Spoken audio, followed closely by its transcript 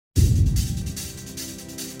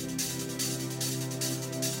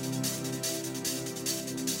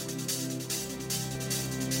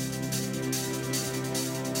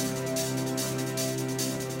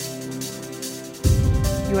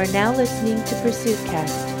are now listening to Pursuit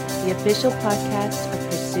Cast, the official podcast of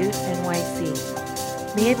Pursuit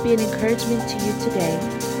NYC. May it be an encouragement to you today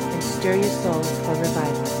and stir your soul for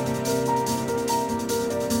revival.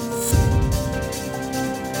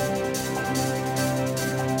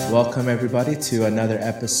 Welcome everybody to another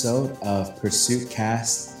episode of Pursuit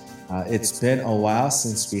Cast. It's been a while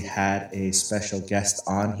since we had a special guest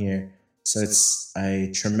on here, so it's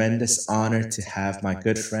a tremendous honor to have my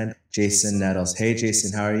good friend Jason Nettles. Hey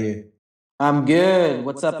Jason, how are you? I'm good.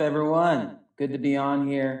 What's up everyone? Good to be on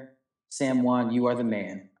here. Sam Juan, you are the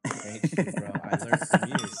man. Thank you, bro. I learned from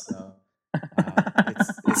you, so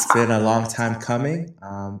it's been a long time coming,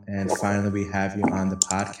 and finally we have you on the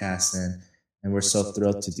podcast, and we're so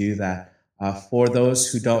thrilled to do that. For those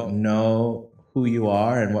who don't know who you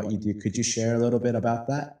are and what you do, could you share a little bit about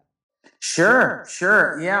that? Sure.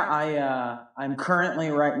 Yeah, I'm currently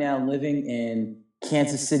right now living in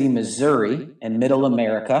Kansas City, Missouri, in Middle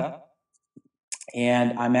America,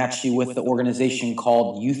 and I'm actually with the organization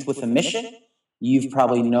called Youth with a Mission. You've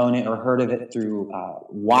probably known it or heard of it through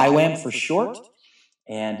YWAM for short,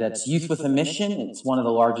 and that's Youth with a Mission. It's one of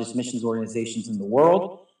the largest missions organizations in the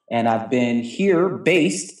world. And I've been here,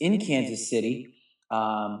 based in Kansas City,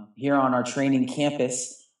 here on our training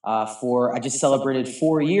campus I just celebrated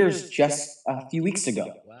 4 years just a few weeks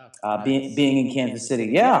ago, being in Kansas City.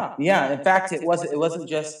 Yeah. In fact, it wasn't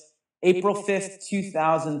just April 5th,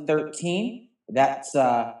 2013. That's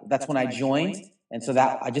when I joined, and so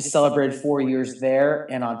that I just celebrated 4 years there.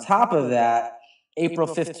 And on top of that, April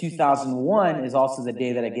 5th, 2001 is also the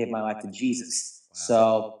day that I gave my life to Jesus.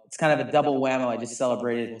 So it's kind of a double whammy. I just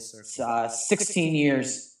celebrated 16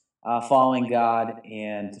 years following God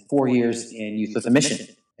and 4 years in Youth with a Mission.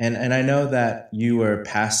 And I know that you were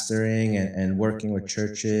pastoring and working with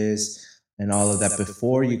churches and all of that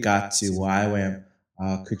before you got to YWAM.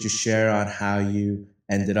 Could you share on how you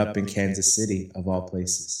ended up in Kansas City, of all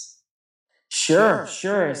places? Sure.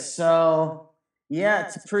 So, yeah,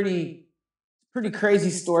 it's a pretty crazy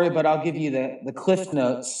story, but I'll give you the cliff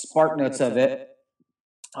notes, spark notes of it.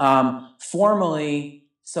 Formally,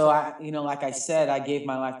 so like I said, I gave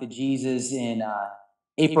my life to Jesus in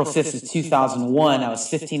April 5th of 2001. I was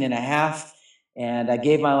 15 and a half, and I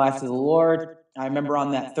gave my life to the Lord. I remember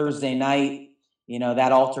on that Thursday night,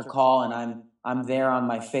 that altar call, and I'm there on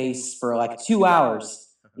my face for like 2 hours,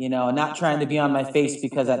 not trying to be on my face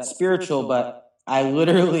because that's spiritual, but I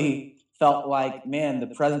literally felt like, man, the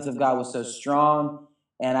presence of God was so strong.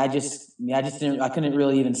 And I couldn't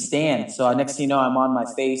really even stand. So next thing you know, I'm on my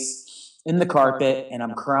face in the carpet and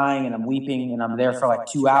I'm crying and I'm weeping and I'm there for like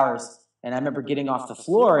 2 hours. And I remember getting off the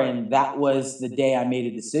floor, and that was the day I made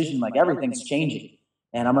a decision, like everything's changing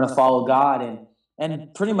and I'm going to follow God.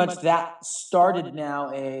 And pretty much that started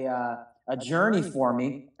now a journey for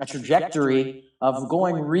me, a trajectory of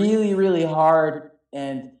going really, really hard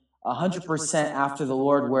and 100% after the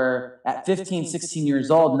Lord, where at 15, 16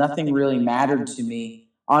 years old, nothing really mattered to me.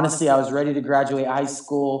 Honestly, I was ready to graduate high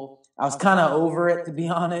school. I was kind of over it, to be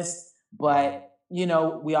honest. But,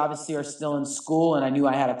 we obviously are still in school, and I knew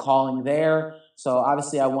I had a calling there. So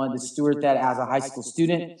obviously I wanted to steward that as a high school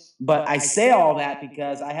student. But I say all that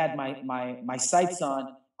because I had my sights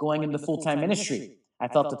on going into full-time ministry. I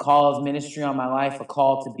felt the call of ministry on my life, a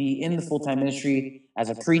call to be in the full-time ministry as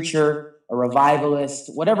a preacher, a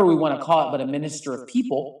revivalist, whatever we want to call it, but a minister of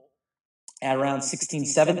people at around 16,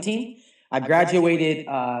 17. I graduated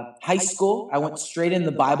high school. I went straight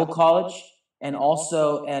into Bible college and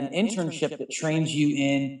also an internship that trains you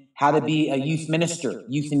in how to be a youth minister,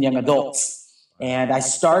 youth and young adults. And I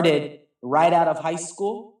started right out of high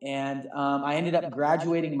school, and I ended up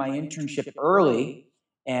graduating my internship early.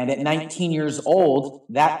 And at 19 years old,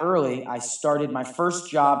 that early, I started my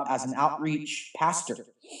first job as an outreach pastor.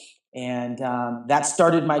 And that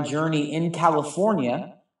started my journey in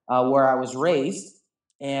California, where I was raised.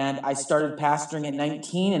 And I started pastoring at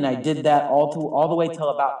 19, and I did that all the way till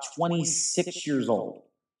about 26 years old.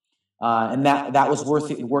 And that was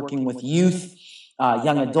working with youth,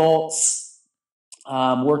 young adults,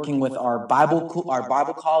 working with our Bible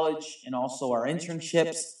college, and also our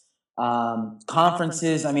internships,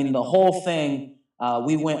 conferences. I mean, the whole thing.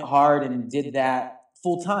 We went hard and did that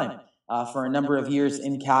full time for a number of years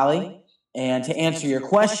in Cali. And to answer your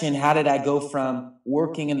question, how did I go from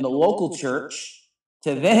working in the local church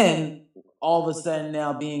to then all of a sudden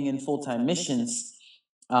now being in full-time missions?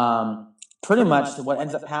 Pretty much what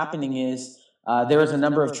ends up happening is there was a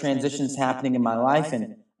number of transitions happening in my life,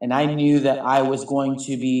 and I knew that I was going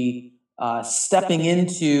to be stepping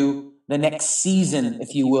into the next season,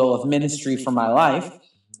 if you will, of ministry for my life.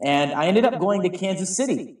 And I ended up going to Kansas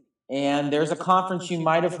City. And there's a conference you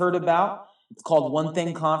might have heard about. It's called One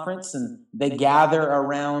Thing Conference, and they gather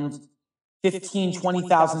around 15,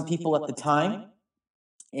 20,000 people at the time.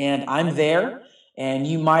 And I'm there, and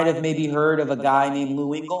you might have maybe heard of a guy named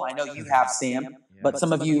Lou Engle. I know you have, Sam, but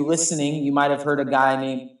some of you listening, you might have heard a guy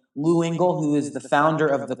named Lou Engle, who is the founder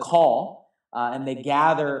of The Call, and they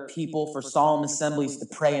gather people for solemn assemblies to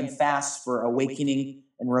pray and fast for awakening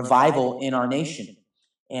and revival in our nation.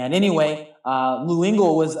 And anyway, Lou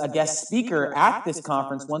Engle was a guest speaker at this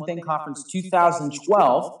conference, One Thing Conference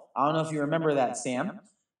 2012. I don't know if you remember that, Sam.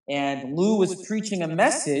 And Lou was preaching a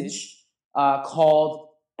message called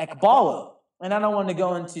Ekbalo. And I don't want to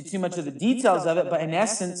go into too much of the details of it, but in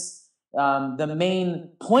essence, the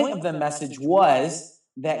main point of the message was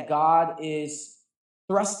that God is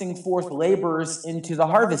thrusting forth laborers into the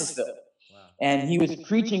harvest field. Wow. And he was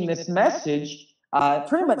preaching this message,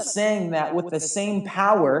 pretty much saying that with the same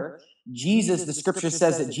power, Jesus, the scripture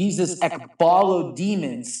says that Jesus ekbalo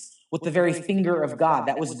demons with the very finger of God.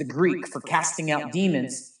 That was the Greek for casting out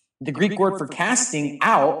demons. The Greek word for casting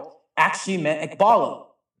out actually meant ekbalo.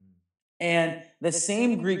 And the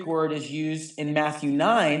same Greek word is used in Matthew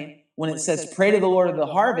 9 when it says, pray to the Lord of the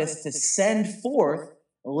harvest to send forth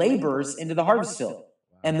laborers into the harvest field.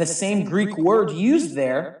 And the same Greek word used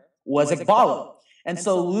there was ekbalo. And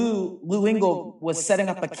so Lou Engle was setting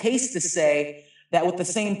up a case to say that with the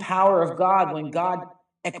same power of God, when God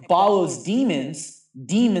ekbalos demons,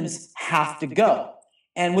 demons have to go.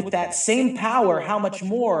 And with that same power, how much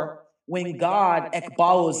more when God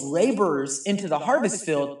ekbalos laborers into the harvest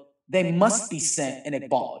field, they must be sent and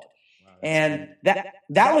ekbaled. And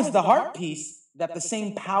that was the heart piece, that the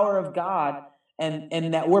same power of God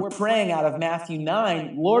and that we're praying out of Matthew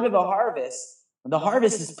 9, Lord of the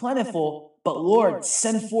harvest is plentiful, but Lord,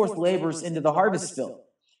 send forth laborers into the harvest field.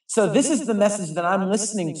 So this is the message that I'm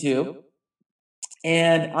listening to,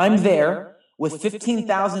 and I'm there with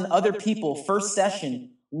 15,000 other people, first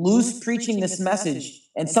session, Lou's preaching this message.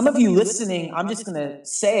 And some of you listening, I'm just going to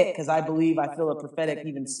say it because I believe I feel a prophetic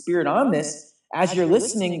even spirit on this. As you're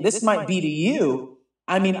listening, this might be to you.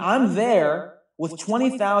 I mean, I'm there with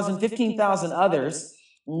 20,000, 15,000 others.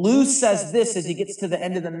 Lou says this as he gets to the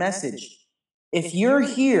end of the message. If you're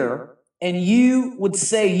here and you would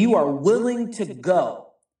say you are willing to go,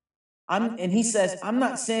 and he says, I'm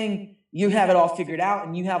not saying you have it all figured out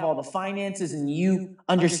and you have all the finances and you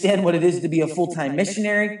understand what it is to be a full-time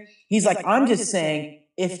missionary. He's like, I'm just saying,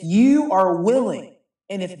 if you are willing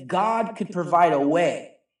and if God could provide a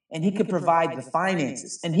way and he could provide the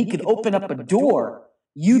finances and he could open up a door,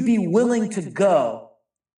 you'd be willing to go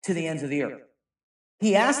to the ends of the earth.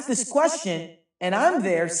 He asked this question, and I'm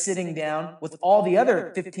there sitting down with all the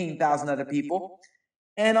other 15,000 other people.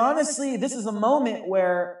 And honestly, this is a moment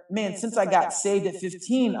where, man, since I got saved at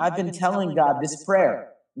 15, I've been telling God this prayer.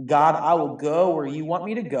 God, I will go where you want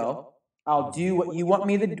me to go. I'll do what you want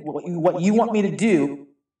me to do.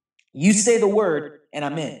 You say the word, and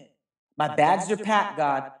I'm in. My bags are packed,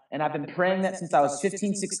 God, and I've been praying that since I was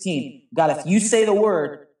 15, 16. God, if you say the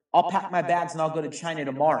word, I'll pack my bags and I'll go to China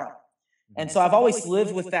tomorrow. And so I've always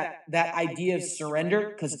lived with that idea of surrender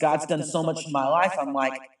because God's done so much in my life. I'm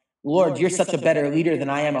like, Lord, you're such a better leader than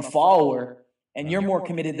I am a follower, and you're more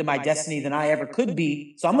committed to my destiny than I ever could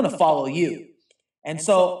be, so I'm going to follow you. And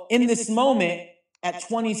so in this moment, at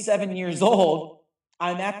 27 years old,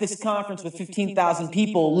 I'm at this conference with 15,000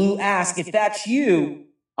 people. Lou asked, if that's you,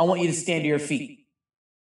 I want you to stand to your feet.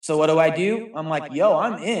 So what do? I'm like, yo,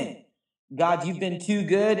 I'm in. God, you've been too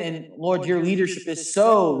good, and Lord, your leadership is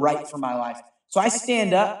so right for my life. So I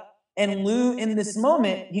stand up, and Lou, in this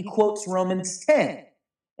moment, he quotes Romans 10.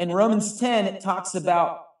 In Romans 10, it talks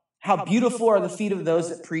about how beautiful are the feet of those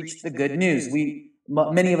that preach the good news.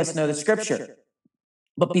 Many of us know the scripture.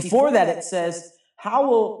 But before that, it says, how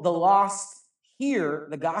will the lost hear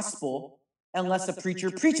the gospel unless a preacher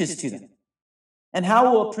preaches to them? And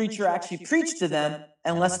how will a preacher actually preach to them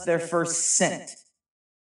unless they're first sent?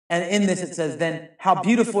 And in this, it says, then how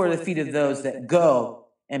beautiful are the feet of those that go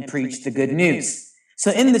and preach the good news. So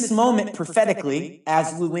in this moment, prophetically,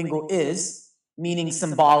 as Lou Engle is, meaning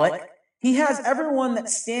symbolic, he has everyone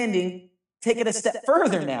that's standing take it a step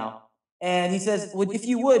further now. And he says, if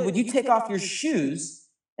you would you take off your shoes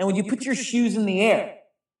and would you put your shoes in the air?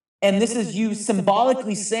 And this is you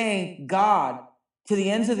symbolically saying, God, to the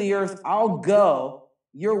ends of the earth, I'll go,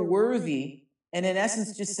 you're worthy. And in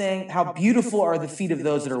essence, just saying how beautiful are the feet of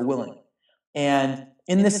those that are willing. And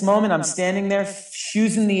in this moment, I'm standing there,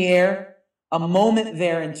 shoes in the air, a moment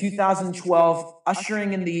there in 2012,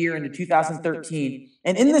 ushering in the year into 2013.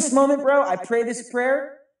 And in this moment, bro, I pray this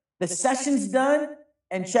prayer, the session's done,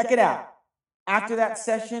 and check it out. After that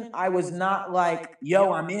session, I was not like,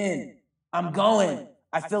 yo, I'm in, I'm going,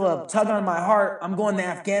 I feel a tug on my heart. I'm going to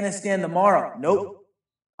Afghanistan tomorrow. Nope.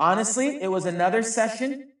 Honestly, it was another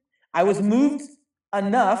session. I was moved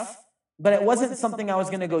enough, but it wasn't something I was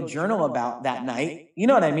going to go journal about that night. You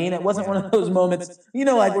know what I mean? It wasn't one of those moments,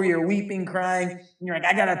 like where you're weeping, crying, and you're like,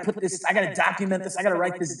 I got to document this, I got to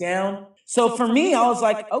write this down. So for me, I was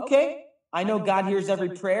like, okay, I know God hears every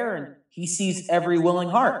prayer and he sees every willing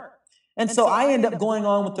heart. And so I end up going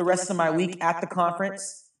on with the rest of my week at the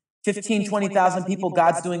conference. 15, 20,000 people,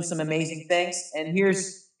 God's doing some amazing things. And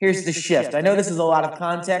here's the shift. I know this is a lot of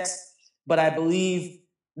context, but I believe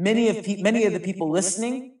many of the people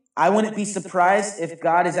listening, I wouldn't be surprised if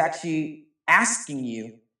God is actually asking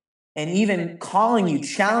you and even calling you,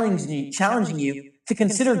 challenging you to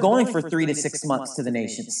consider going for 3 to 6 months to the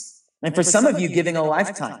nations. And for some of you, giving a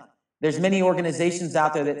lifetime. There's many organizations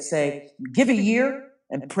out there that say, give a year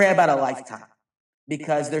and pray about a lifetime,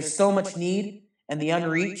 because there's so much need and the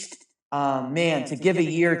unreached. Man, to give a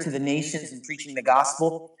year to the nations and preaching the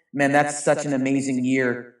gospel, man, that's such an amazing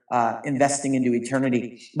year investing into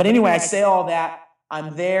eternity. But anyway, I say all that.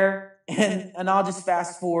 I'm there, and I'll just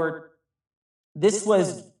fast forward. This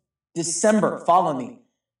was December, follow me,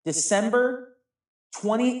 December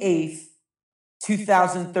 28th,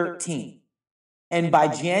 2013. And by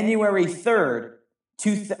January 3rd,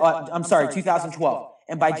 2012.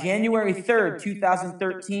 And by January 3rd,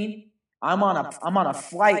 2013, I'm on a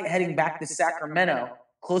flight heading back to Sacramento,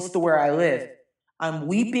 close to where I live. I'm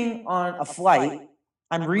weeping on a flight.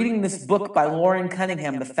 I'm reading this book by Loren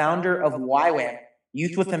Cunningham, the founder of YWAM,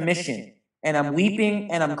 Youth with a Mission. And I'm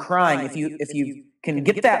weeping and I'm crying. If you can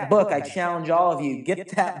get that book, I challenge all of you, get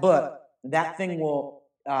that book. That thing will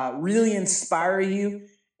really inspire you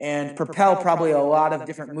and propel probably a lot of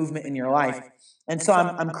different movement in your life. And so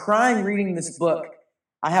I'm crying reading this book.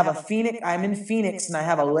 I'm in Phoenix, and I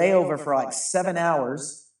have a layover for like 7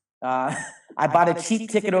 hours. I bought a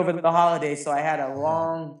cheap ticket over the holidays, so I had a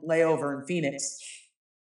long layover in Phoenix.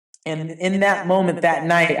 And in that moment, that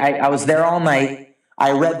night, I was there all night.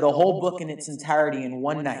 I read the whole book in its entirety in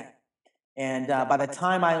one night. And by the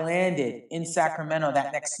time I landed in Sacramento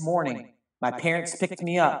that next morning, my parents picked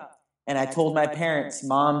me up. And I told my parents,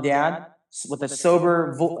 Mom, Dad, with a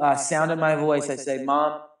sober sound in my voice, I said,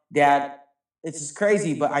 Mom, Dad, this is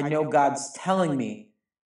crazy, but I know God's telling me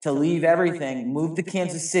to leave everything, move to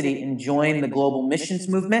Kansas City, and join the global missions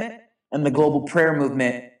movement and the global prayer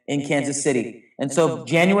movement in Kansas City. And so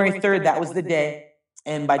January 3rd, that was the day.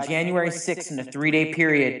 And by January 6th, in a 3-day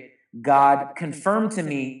period, God confirmed to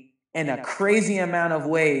me in a crazy amount of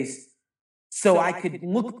ways, so I could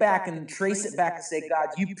look back and trace it back and say, God,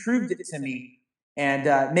 you proved it to me, and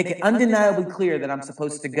make it undeniably clear that I'm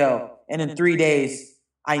supposed to go. And in 3 days,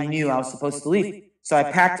 I knew I was supposed to leave. So I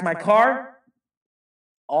packed my car,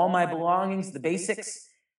 all my belongings, the basics.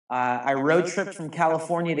 I road tripped from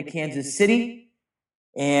California to Kansas City.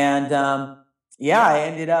 And I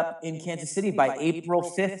ended up in Kansas City by April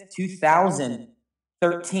 5th,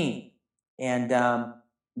 2013. And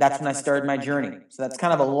that's when I started my journey. So that's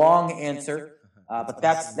kind of a long answer, but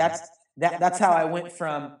that's how I went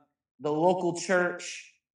from the local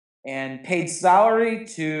church and paid salary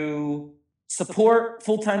to support,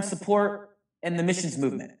 full-time support in the missions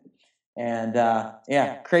movement. And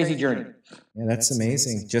crazy journey. Yeah, that's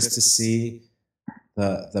amazing just to see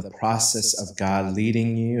the process of God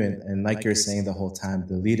leading you. And like you're saying the whole time,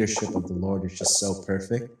 the leadership of the Lord is just so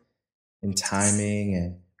perfect in timing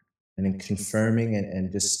and in confirming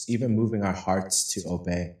and just even moving our hearts to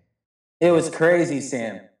obey. It was crazy,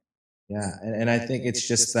 Sam. Yeah, and I think it's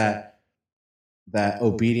just that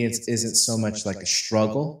obedience isn't so much like a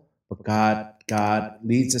struggle, but God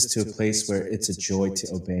leads us to a place where it's a joy to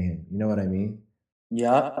obey him. You know what I mean?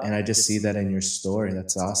 Yeah. And I just see that in your story.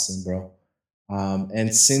 That's awesome, bro.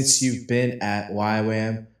 And since you've been at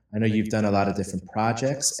YWAM, I know you've done a lot of different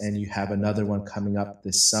projects, and you have another one coming up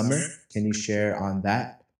this summer. Can you share on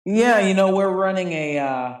that? Yeah, we're running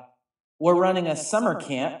a summer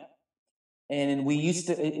camp, and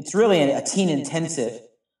it's really a teen intensive.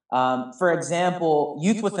 For example,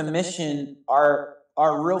 Youth with a Mission, our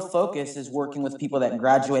real focus is working with people that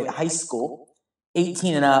graduate high school,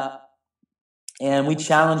 18 and up, and we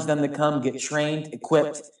challenge them to come get trained,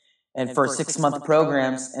 equipped, and for 6-month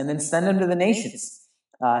programs, and then send them to the nations.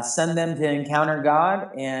 Send them to encounter God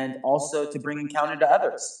and also to bring encounter to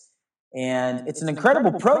others. And it's an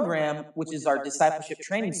incredible program, which is our discipleship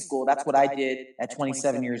training school. That's what I did at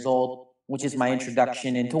 27 years old, which is my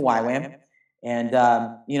introduction into YWAM. And,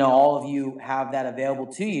 all of you have that available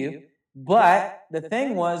to you. But the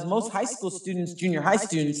thing was, most high school students, junior high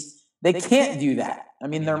students, they can't do that. I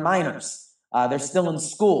mean, they're minors. They're still in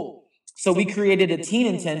school. So we created a teen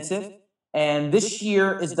intensive And this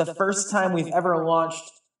year is the first time we've ever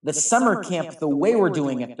launched the summer camp the way we're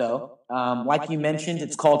doing it, though. Like you mentioned,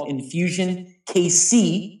 it's called Infusion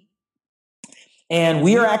KC. And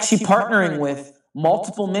we are actually partnering with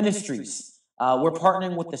multiple ministries. We're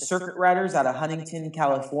partnering with the Circuit Riders out of Huntington,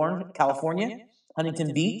 California,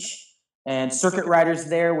 Huntington Beach. And Circuit Riders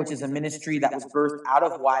there, which is a ministry that was birthed out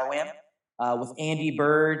of YWAM with Andy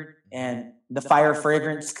Bird and the Fire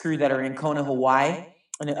Fragrance crew that are in Kona, Hawaii.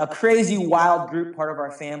 And a crazy, wild group, part of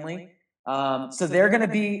our family. So they're going to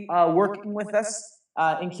be working with us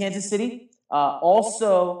in Kansas City.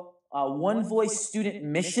 Also, One Voice Student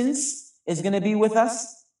Missions is going to be with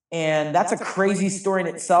us. And that's a crazy story in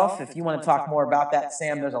itself. If you want to talk more about that,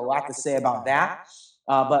 Sam, there's a lot to say about that.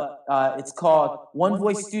 But it's called One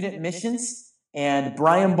Voice Student Missions. And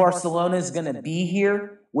Brian Barcelona is going to be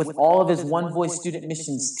here with all of his One Voice Student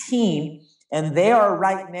Missions team. And they are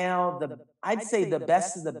right now, I'd say the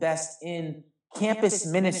best of the best in campus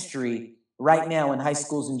ministry right now in high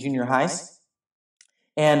schools and junior highs.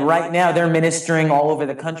 And right now they're ministering all over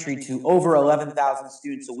the country to over 11,000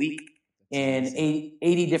 students a week in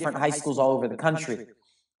 80 different high schools all over the country.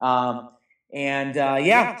 So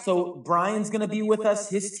Brian's going to be with us.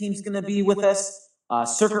 His team's going to be with us.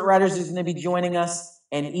 Circuit Riders is going to be joining us.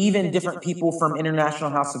 And even different people from International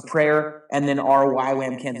House of Prayer and then our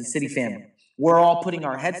YWAM Kansas City family. We're all putting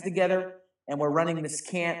our heads together and we're running this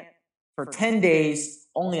camp for 10 days,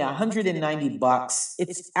 only $190.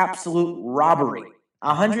 It's absolute robbery.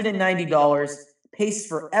 $190 pays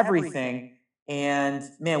for everything. And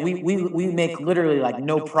man, we make literally like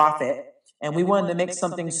no profit. And we wanted to make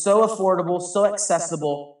something so affordable, so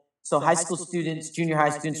accessible, so high school students, junior high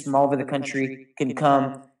students from all over the country can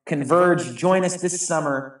come, converge, join us this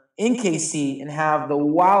summer in KC and have the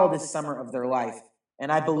wildest summer of their life.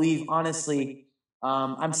 And I believe, honestly,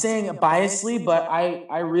 I'm saying it biasly, but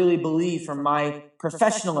I really believe from my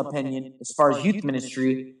professional opinion, as far as youth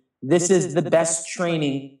ministry, this is the best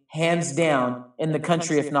training, hands down, in the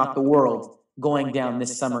country, if not the world, going down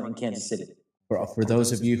this summer in Kansas City. For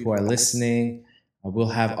those of you who are listening, we'll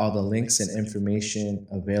have all the links and information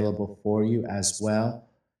available for you as well.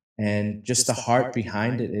 And just the heart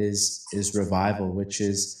behind it is revival, which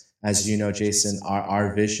is, as you know, Jason,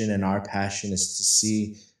 our vision and our passion is to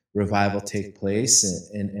see revival take place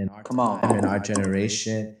in our time, in our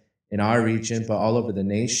generation, in our region, but all over the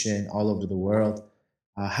nation, all over the world.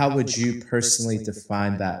 How would you personally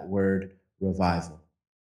define that word revival?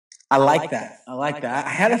 I like that. I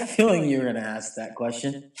had a feeling you were going to ask that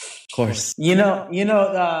question. Of course. Really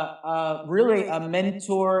a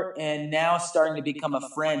mentor and now starting to become a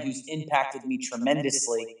friend who's impacted me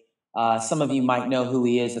tremendously. Some of you might know who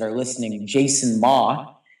he is that are listening, Jason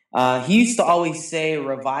Ma. He used to always say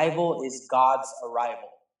revival is God's arrival.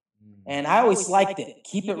 And I always liked it.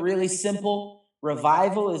 Keep it really simple.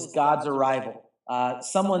 Revival is God's arrival.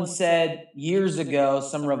 Someone said years ago,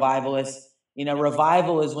 some revivalists,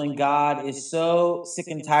 revival is when God is so sick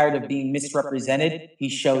and tired of being misrepresented, he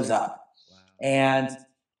shows up. Wow. And,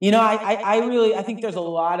 I think there's a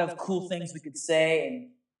lot of cool things we could say and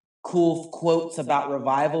cool quotes about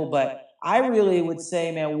revival, but I really would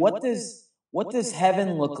say, man, what does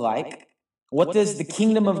heaven look like? What does the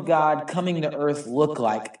kingdom of God coming to earth look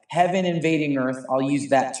like? Heaven invading earth, I'll use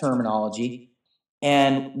that terminology.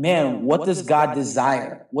 And man, what does God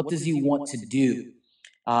desire? What does he want to do?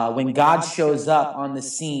 When God shows up on the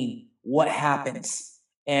scene, what happens?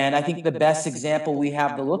 And I think the best example we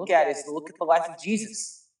have to look at is to look at the life of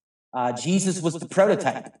Jesus. Jesus was the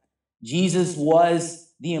prototype. Jesus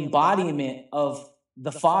was the embodiment of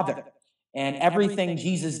the Father. And everything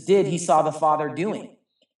Jesus did, he saw the Father doing.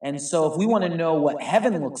 And so if we want to know what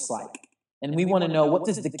heaven looks like, and we want to know what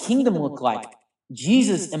does the kingdom look like,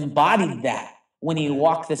 Jesus embodied that when he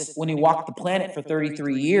walked the planet for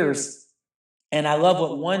 33 years. And I love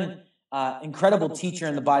what one incredible teacher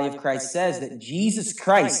in the body of Christ says, that Jesus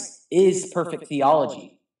Christ is perfect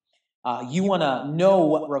theology. You want to know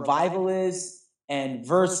what revival is and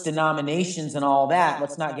verse denominations and all that,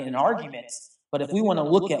 let's not get in arguments. But if we want to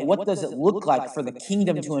look at what does it look like for the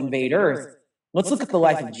kingdom to invade earth, let's look at the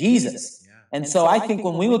life of Jesus. And so I think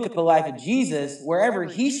when we look at the life of Jesus, wherever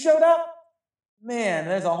he showed up, man,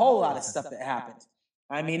 there's a whole lot of stuff that happened.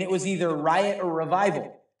 I mean, it was either riot or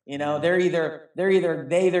revival. They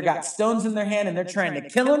either got stones in their hand and they're trying to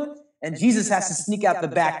kill him, and Jesus has to sneak out the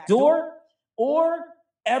back door, or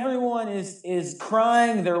everyone is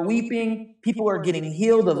crying, they're weeping, people are getting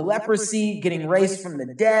healed of leprosy, getting raised from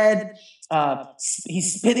the dead.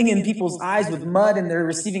 He's spitting in people's eyes with mud and they're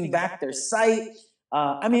receiving back their sight.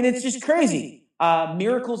 It's just crazy.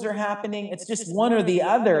 Miracles are happening. It's just one or the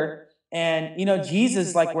other. And,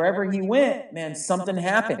 Jesus, like wherever he went, man, something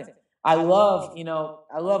happened. I love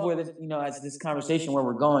where this, as this conversation where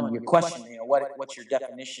we're going, your question, what's your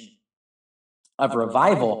definition of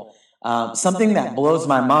revival? Something that blows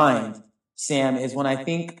my mind, Sam, is when I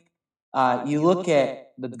think you look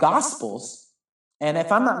at the Gospels, and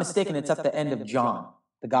if I'm not mistaken, it's at the end of John,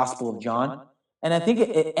 the Gospel of John. And I think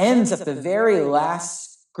it ends at the very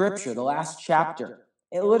last scripture, the last chapter.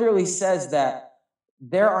 It literally says that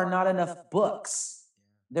there are not enough books.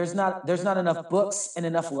 There's not enough books and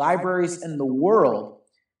enough libraries in the world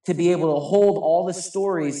to be able to hold all the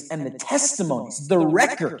stories and the testimonies, the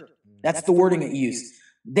record. That's the wording it used.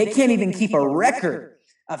 They can't even keep a record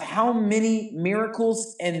of how many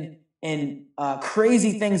miracles and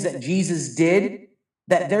crazy things that Jesus did,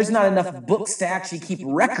 that there's not enough books to actually keep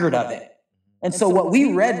record of it. And so what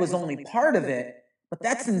we read was only part of it, but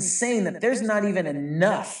that's insane that there's not even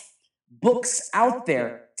enough books out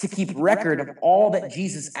there to keep record of all that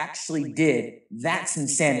Jesus actually did. That's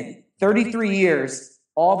insanity. 33 years,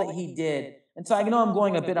 all that he did. And so I know I'm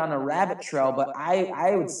going a bit on a rabbit trail, but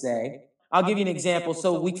I would say, I'll give you an example.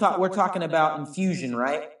 So we're talking about Infusion,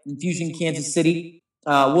 right? Infusion, Kansas City.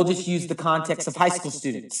 We'll just use the context of high school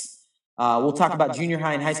students. We'll talk about junior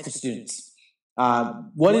high and high school students.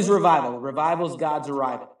 What is revival? Revival is God's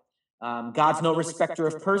arrival. God's no respecter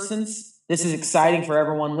of persons. This is exciting for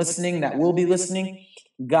everyone listening that will be listening.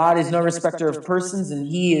 God is no respecter of persons, and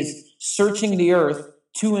he is searching the earth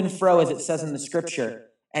to and fro, as it says in the scripture.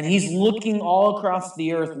 And he's looking all across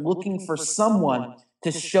the earth, looking for someone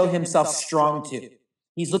to show himself strong to.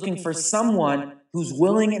 He's looking for someone who's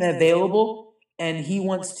willing and available, and he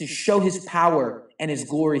wants to show his power and his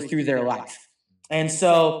glory through their life. And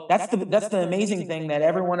so that's the amazing thing, that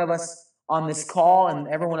every one of us on this call and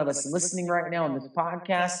every one of us listening right now on this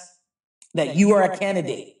podcast, that you are a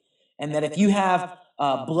candidate, and that if you have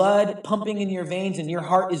blood pumping in your veins and your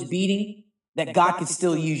heart is beating, that God could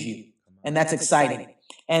still use you. And that's exciting.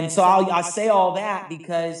 And so I'll say all that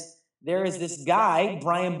because there is this guy,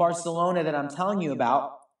 Brian Barcelona, that I'm telling you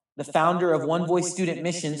about, the founder of One Voice Student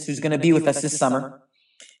Missions, who's going to be with us this summer.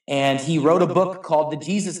 And he wrote a book called The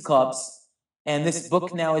Jesus Clubs. And this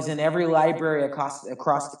book now is in every library across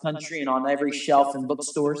the country and on every shelf in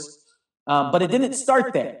bookstores. But it didn't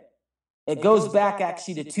start there. It goes back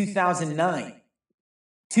actually to 2009.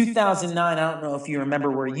 2009, I don't know if you remember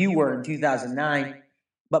where you were in 2009,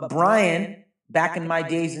 but Brian, back in my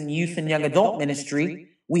days in youth and young adult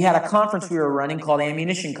ministry, we had a conference we were running called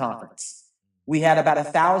Ammunition Conference. We had about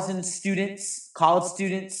 1,000 students, college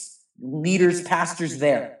students, leaders, pastors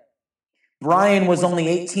there. Brian was only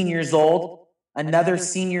 18 years old, another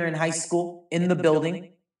senior in high school in the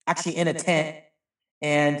building, actually in a tent,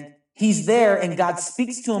 and he's there, and God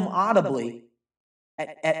speaks to him audibly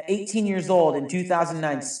at 18 years old in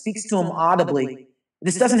 2009, speaks to him audibly.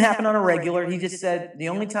 This doesn't happen on a regular. He just said, the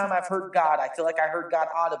only time I've heard God, I feel like I heard God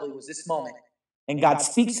audibly, was this moment. And God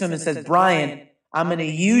speaks to him and says, Brian, I'm going to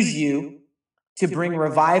use you to bring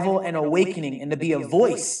revival and awakening and to be a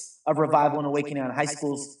voice of revival and awakening on high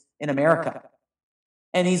schools in America.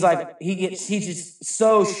 And he's like, he's just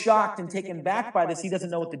so shocked and taken back by this, he doesn't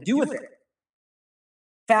know what to do with it.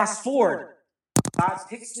 Fast forward, God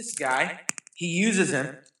picks this guy, he uses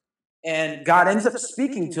him, and God ends up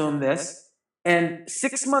speaking to him this. And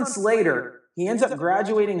 6 months later, he ends up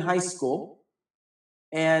graduating high school,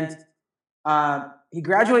 and he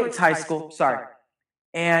graduates high school,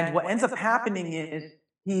 and what ends up happening is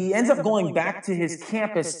he ends up going back to his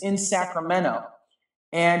campus in Sacramento,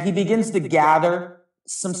 and he begins to gather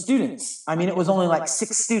some students. I mean, it was only like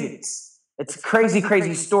 6 students. It's a crazy,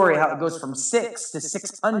 crazy story how it goes from 6 to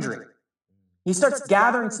 600. He starts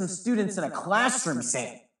gathering some students in a classroom,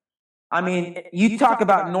 Sam. I mean, you talk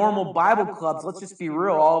about normal Bible clubs. Let's just be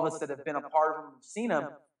real. All of us that have been a part of them have seen them.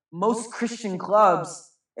 Most Christian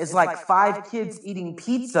clubs is like 5 kids eating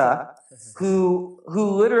pizza who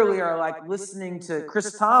literally are like listening to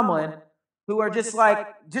Chris Tomlin, who are just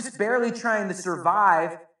barely trying to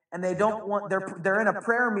survive, and they don't want, they're in a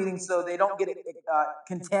prayer meeting so they don't get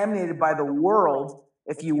contaminated by the world,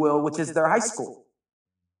 if you will, which is their high school.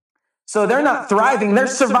 So they're not thriving, they're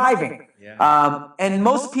surviving. Yeah. And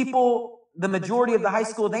most people, the majority of the high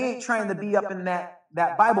school, they ain't trying to be up in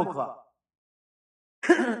that Bible club.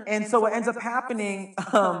 And so what ends up happening,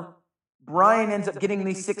 Brian ends up getting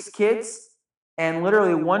these 6 kids, and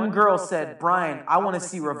literally one girl said, Brian, I want to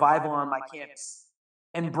see revival on my campus.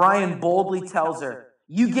 And Brian boldly tells her,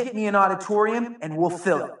 you get me an auditorium and we'll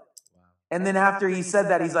fill it. And then after he said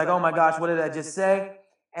that, he's like, oh my gosh, what did I just say?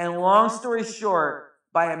 And long story short,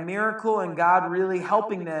 by a miracle and God really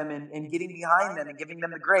helping them and getting behind them and giving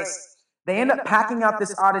them the grace, They end up packing out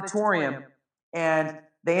this auditorium, and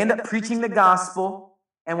they end up preaching the gospel.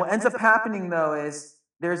 And what ends up happening, though, is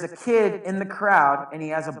there's a kid in the crowd, and he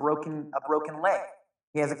has a broken leg.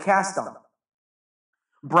 He has a cast on.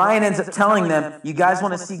 Brian ends up telling them, you guys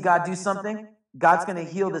want to see God do something? God's going to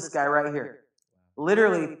heal this guy right here.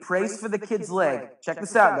 Literally, prays for the kid's leg. Check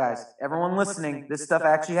this out, guys. Everyone listening, this stuff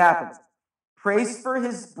actually happens. Prays for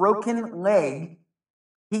his broken leg.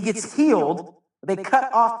 He gets healed. They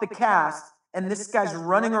cut off the cast, and this guy's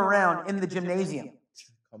running around in the gymnasium.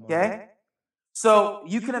 Okay? So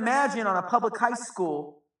you can imagine on a public high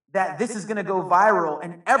school that this is going to go viral,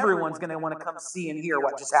 and everyone's going to want to come see and hear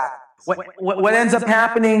what just happened. What ends up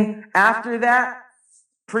happening after that,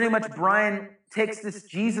 pretty much Brian takes this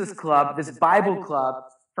Jesus club, this Bible club,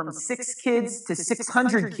 from 6 kids to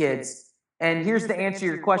 600 kids. And here's the answer to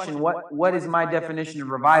your question. What is my definition of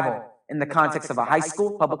revival in the context of a high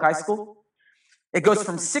school, public high school? It goes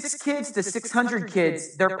from 6 kids to 600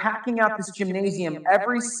 kids. They're packing out this gymnasium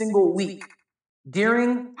every single week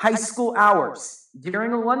during high school hours,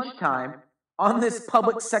 during a lunchtime on this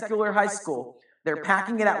public secular high school. They're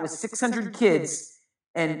packing it out with 600 kids,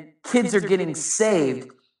 and kids are getting saved.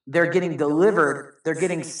 They're getting delivered. They're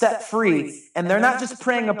getting set free. And they're not just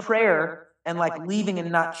praying a prayer and like leaving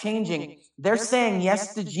and not changing. They're saying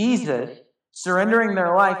yes to Jesus, surrendering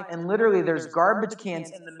their life, and literally there's garbage cans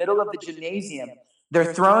in the middle of the gymnasium.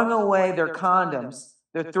 They're throwing away their condoms.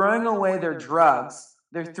 They're throwing away their drugs.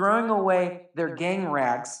 They're throwing away their gang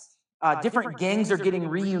rags. Different gangs are getting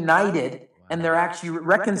reunited, and they're actually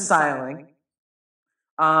reconciling.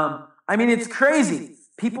 I mean, it's crazy.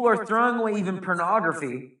 People are throwing away even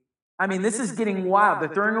pornography. I mean, this is getting wild.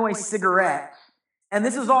 They're throwing away cigarettes. And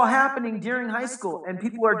this is all happening during high school, and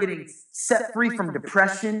people are getting set free from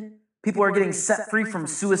depression. People are getting set free from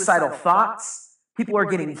suicidal thoughts. People are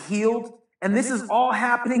getting healed. And this is all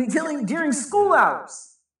happening during school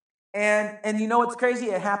hours. And you know what's crazy?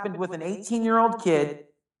 It happened with an 18-year-old kid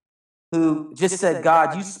who just said,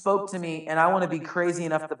 God, you spoke to me, and I want to be crazy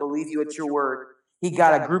enough to believe you at your word. He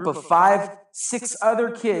got a group of 5, 6 other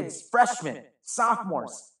kids, freshmen,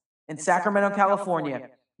 sophomores in Sacramento, California,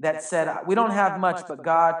 that said, we don't have much, but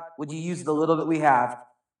God, would you use the little that we have?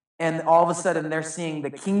 And all of a sudden, they're seeing the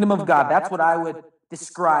kingdom of God. That's what I would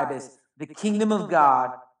describe as the kingdom of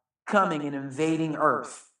God coming and invading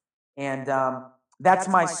earth. And that's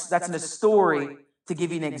a story to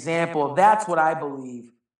give you an example. That's what I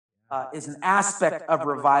believe is an aspect of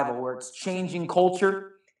revival, where it's changing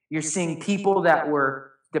culture. You're seeing people that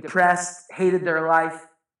were depressed, hated their life,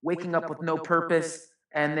 waking up with no purpose,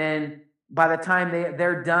 and then by the time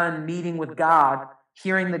they're done meeting with God,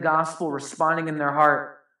 hearing the gospel, responding in their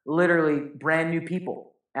heart, literally brand new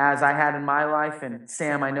people, as I had in my life. And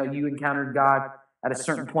Sam, I know you encountered God at a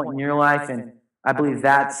certain point in your life, and I believe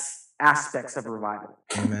that's aspects of revival.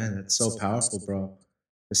 Amen. That's so powerful, bro.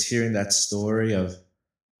 Just hearing that story of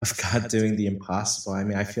God doing the impossible. I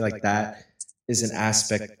mean, I feel like that is an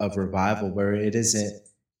aspect of revival where it isn't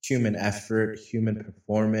human effort, human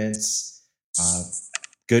performance,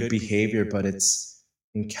 good behavior, but it's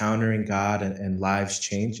encountering God and lives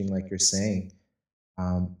changing, like you're saying.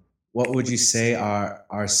 What would you say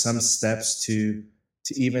are some steps to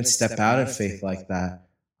even step out in faith like that?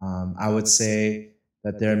 I would say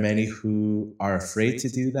that there are many who are afraid to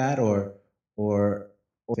do that, or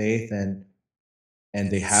faith, and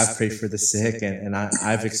they have prayed for the sick, and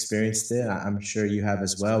I've experienced it. I'm sure you have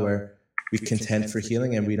as well, where we contend for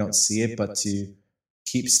healing and we don't see it, but to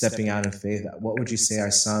keep stepping out in faith. What would you say are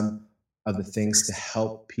some of the things to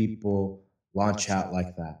help people launch out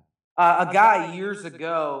like that? A guy years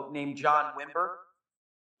ago named John Wimber,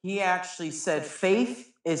 he actually said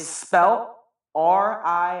faith is spelled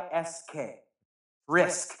R-I-S-K,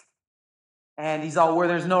 risk. And he's all, where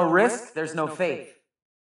there's no risk, there's no faith.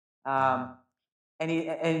 And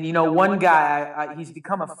you know, one guy, he's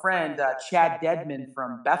become a friend, Chad Dedman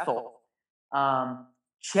from Bethel.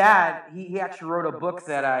 Chad, he actually wrote a book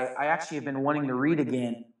that I actually have been wanting to read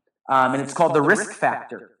again, and it's called The Risk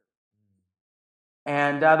Factor.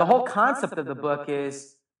 And the whole concept of the book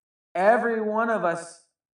is every one of us,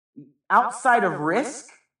 outside of risk,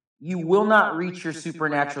 you will not reach your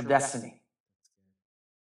supernatural destiny.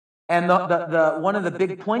 And the one of the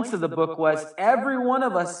big points of the book was every one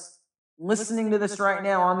of us listening to this right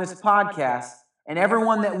now on this podcast, and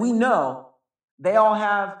everyone that we know, they all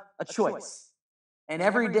have a choice. And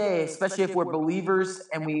every day, especially if we're believers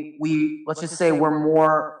and we let's just say we're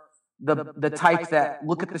more the type that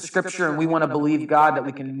look at the scripture and we want to believe God, that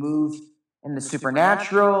we can move in the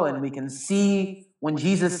supernatural, and we can see when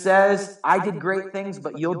Jesus says, I did great things,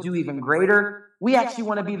 but you'll do even greater. We actually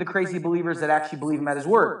want to be the crazy believers that actually believe him at his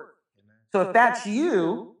word. So if that's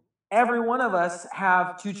you, every one of us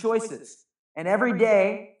have two choices. And every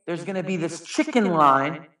day, there's going to be this chicken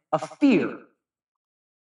line of fear.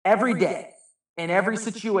 Every day, in every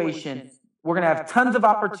situation, we're going to have tons of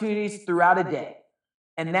opportunities throughout a day.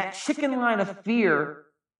 And that chicken line of fear,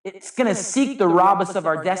 it's going to seek to rob us of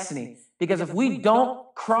our destiny. Because if we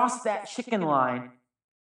don't cross that chicken line,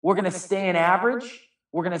 we're going to stay in average.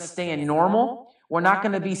 We're going to stay in normal. We're not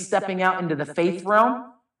going to be stepping out into the faith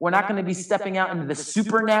realm. We're not going to be stepping out into the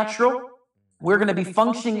supernatural. We're going to be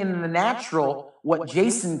functioning in the natural, what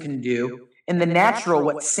Jason can do, in the natural,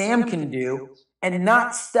 what Sam can do, and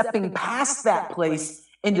not stepping past that place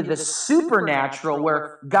into the supernatural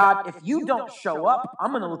where, God, if you don't show up,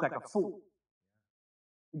 I'm going to look like a fool.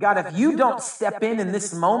 God, if you don't step in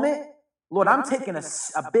this moment, Lord, I'm taking a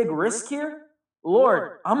big risk here.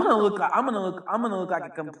 Lord, I'm gonna look like a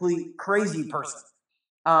complete crazy person.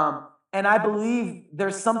 And I believe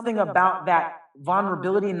there's something about that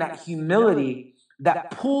vulnerability and that humility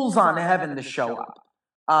that pulls on heaven to show up.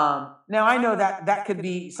 Now I know that could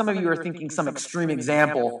be, some of you are thinking some extreme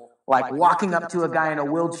example, like walking up to a guy in a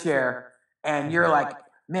wheelchair and you're like,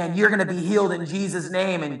 man, you're gonna be healed in Jesus'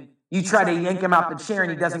 name, and you try to yank him out the chair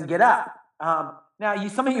and he doesn't get up. Now,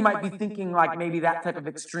 some of you might be thinking like maybe that type of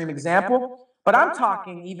extreme example, but I'm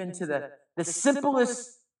talking even to the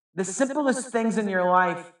simplest things in your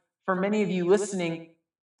life. For many of you listening,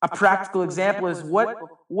 a practical example is what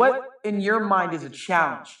in your mind is a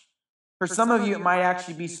challenge. For some of you, it might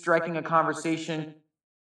actually be striking a conversation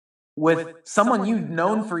with someone you've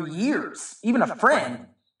known for years, even a friend,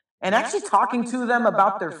 and actually talking to them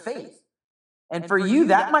about their faith. And for you,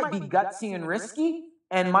 that might be gutsy and risky.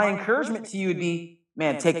 And my encouragement to you would be,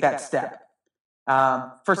 man, take that step.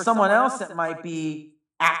 For someone else, it might be,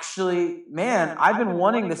 actually, man, I've been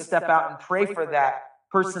wanting to step out and pray for that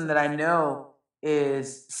person that I know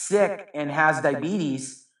is sick and has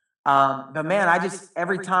diabetes. But man,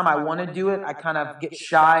 every time I want to do it, I kind of get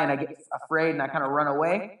shy and I get afraid and I kind of run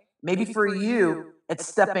away. Maybe for you, it's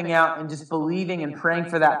stepping out and just believing and praying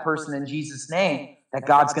for that person in Jesus' name, that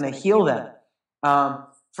God's going to heal them.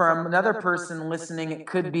 For another person listening, it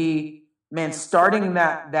could be, man, starting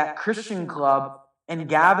that Christian club and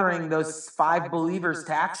gathering those 5 believers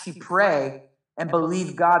to actually pray and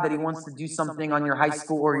believe God that he wants to do something on your high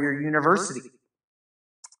school or your university.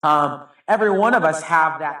 Every one of us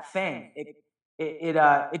have that thing.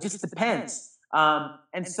 It just depends.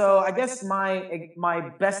 And so I guess my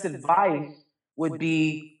best advice would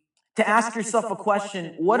be to ask yourself a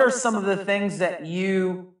question. What are some of the things that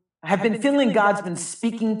you have been feeling God's been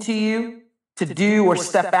speaking to you to do or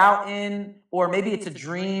step out in, or maybe it's a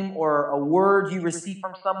dream or a word you received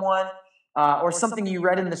from someone, or something you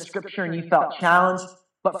read in the scripture and you felt challenged,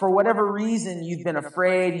 but for whatever reason, you've been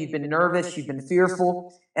afraid, you've been nervous, you've been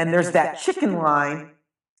fearful, and there's that chicken line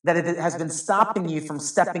that it has been stopping you from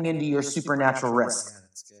stepping into your supernatural risk.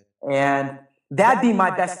 And that'd be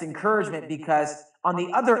my best encouragement, because on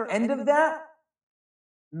the other end of that,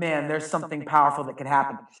 man, there's something powerful that could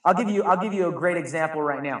happen. I'll give you a great example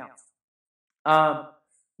right now.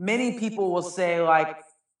 Many people will say, like,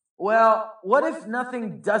 well, what if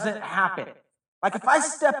nothing doesn't happen? Like, if I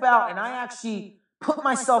step out and I actually put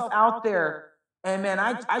myself out there, and man,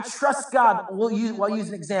 I trust God. I'll use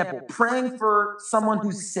an example. Praying for someone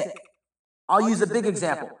who's sick. I'll use a big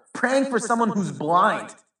example. Praying for someone who's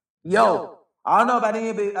blind. Yo, I don't know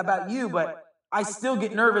about you, but I still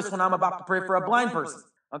get nervous when I'm about to pray for a blind person.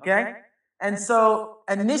 Okay? And so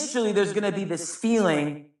initially there's going to be this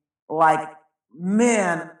feeling like,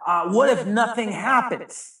 man, what if nothing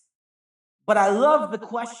happens? But I love the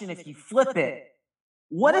question, if you flip it,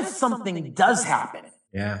 what if something does happen?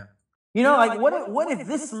 Yeah. You know, like, what if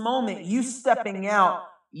this moment, you stepping out,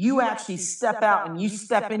 you actually step out and you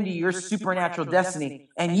step into your supernatural destiny,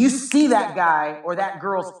 and you see that guy or that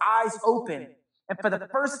girl's eyes open, and for the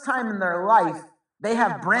first time in their life, they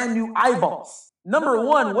have brand new eyeballs. Number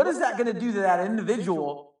one, what is that going to do to that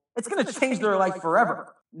individual? It's going to change their life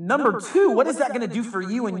forever. Number two, what is that going to do for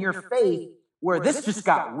you in your faith, where this just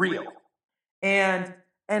got real? And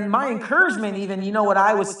my encouragement, even, you know, what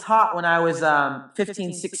I was taught when I was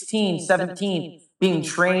 15, 16, 17, being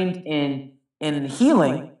trained in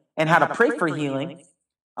healing and how to pray for healing.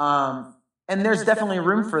 And there's definitely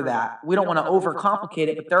room for that. We don't want to overcomplicate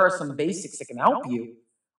it, but there are some basics that can help you.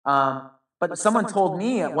 But someone told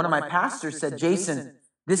me, one of my pastors said, Jason,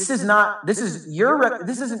 this isn't your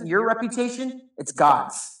reputation, it's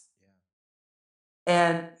God's.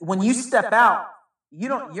 And when you step out,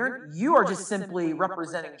 you are just simply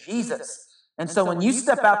representing Jesus. And so when you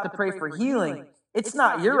step out to pray for healing, it's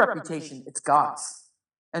not your reputation, it's God's.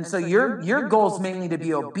 And so your goal is mainly to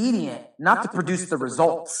be obedient, not to produce the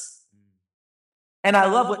results. And I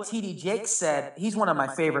love what T.D. Jakes said. He's one of my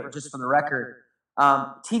favorite, just for the record.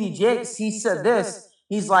 T.D. Jakes, he said this.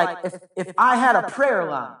 He's like, if I had a prayer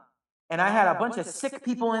line and I had a bunch of sick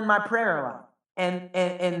people in my prayer line,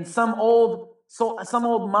 and some old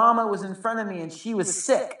mama was in front of me and she was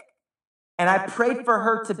sick, and I prayed for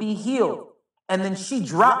her to be healed, and then she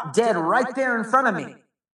dropped dead right there in front of me.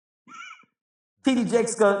 T.D.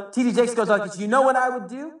 Jakes goes like this. You know what I would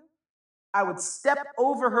do? I would step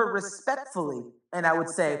over her respectfully, and I would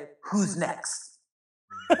say, "Who's next?"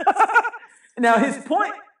 Now his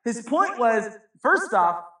point was, first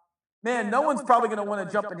off, man, no one's probably going to want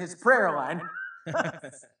to jump in his prayer line.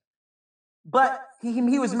 But he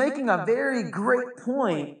was making a very great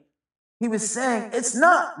point. He was saying, it's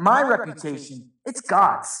not my reputation, it's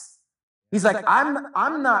God's. He's like,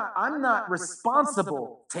 I'm not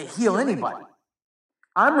responsible to heal anybody.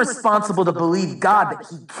 I'm responsible to believe God that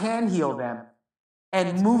he can heal them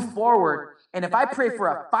and move forward. And if I pray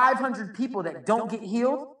for 500 people that don't get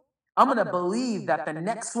healed, I'm going to believe that the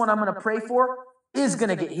next one I'm going to pray for is going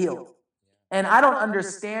to get healed. And I don't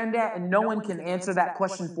understand that, and no one can answer that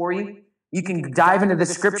question for you. You can dive into the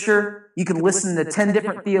scripture. You can listen to 10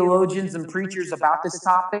 different theologians and preachers about this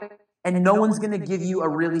topic, and no one's going to give you a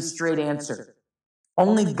really straight answer.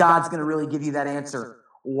 Only God's going to really give you that answer.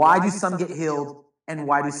 Why do some get healed, and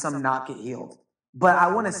why do some not get healed? But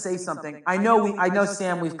I want to say something. I know,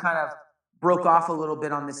 Sam, we've kind of broke off a little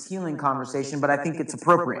bit on this healing conversation, but I think it's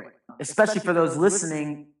appropriate, especially for those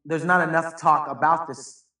listening. There's not enough talk about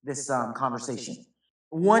this conversation.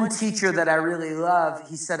 One teacher that I really love,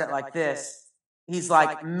 he said it like this. He's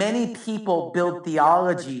like, many people build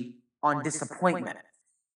theology on disappointment.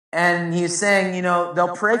 And he's saying,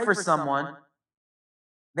 they'll pray for someone,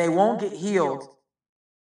 they won't get healed,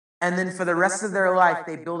 and then for the rest of their life,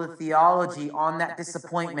 they build a theology on that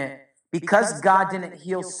disappointment. Because God didn't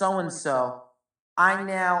heal so-and-so, I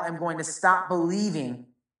now am going to stop believing,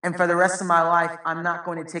 and for the rest of my life, I'm not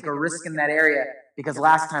going to take a risk in that area because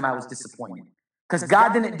last time I was disappointed. Because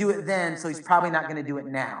God didn't do it then, so he's probably not going to do it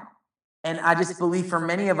now. And I just believe for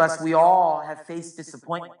many of us, we all have faced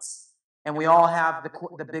disappointments. And we all have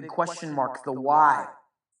the big question marks, the why.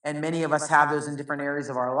 And many of us have those in different areas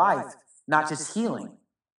of our life, not just healing.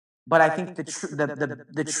 But I think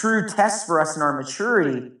the true test for us in our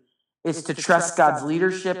maturity is to trust God's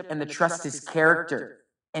leadership and to trust his character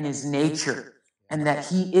and his nature, and that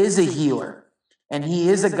he is a healer, and he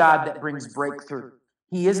is a God that brings breakthrough.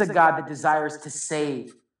 He is a God that desires to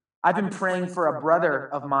save. I've been praying for a brother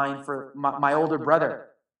of mine, for my older brother,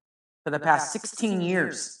 for the past 16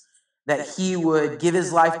 years, that he would give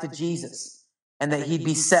his life to Jesus and that he'd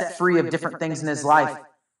be set free of different things in his life.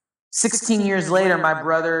 16 years later, my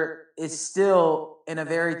brother is still in a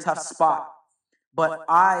very tough spot. But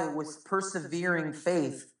I, with persevering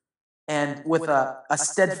faith and with a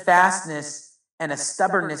steadfastness and a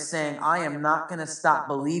stubbornness, saying, I am not going to stop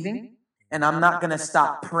believing, and I'm not going to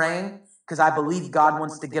stop praying, because I believe God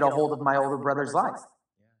wants to get a hold of my older brother's life.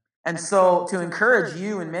 And so to encourage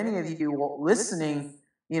you and many of you listening,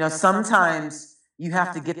 sometimes you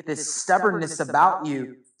have to get this stubbornness about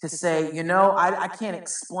you to say, I can't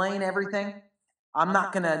explain everything. I'm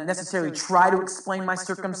not going to necessarily try to explain my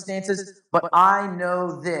circumstances, but I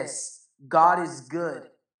know this: God is good,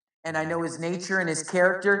 and I know his nature and his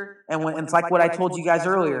character. And it's like what I told you guys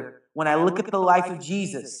earlier. When I look at the life of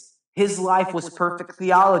Jesus, his life was perfect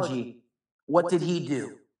theology. What did he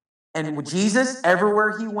do? And with Jesus,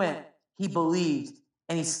 everywhere he went, he believed,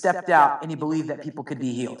 and he stepped out, and he believed that people could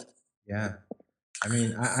be healed. Yeah. I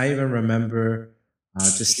mean, I even remember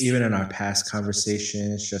just even in our past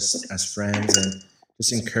conversations, just as friends and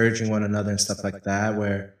just encouraging one another and stuff like that,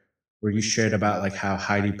 where you shared about like how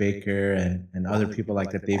Heidi Baker and other people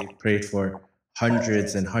like that, they've prayed for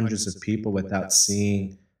hundreds and hundreds of people without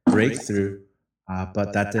seeing breakthrough,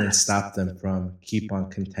 but that didn't stop them from keep on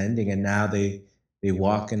contending. And now they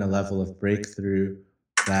walk in a level of breakthrough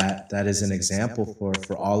that is an example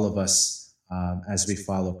for all of us as we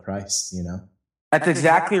follow Christ, That's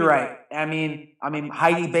exactly right. I mean,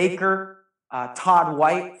 Heidi Baker, Todd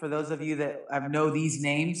White, for those of you that know these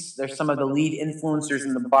names, they're some of the lead influencers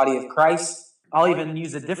in the body of Christ. I'll even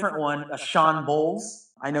use a different one, Sean Bowles.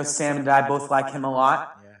 I know Sam and I both like him a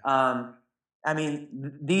lot.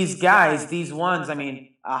 These guys, these ones,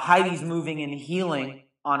 Heidi's moving and healing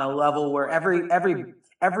on a level where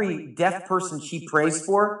every deaf person she prays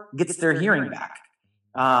for gets their hearing back.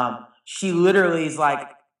 She literally is like,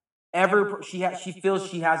 she feels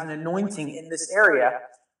she has an anointing in this area,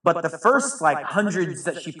 but the first hundreds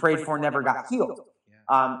that she prayed for never got healed.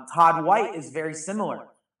 Todd White is very similar.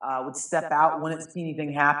 would step out, wouldn't see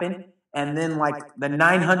anything happen. And then like the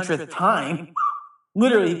 900th time,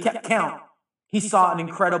 literally he kept count, he saw an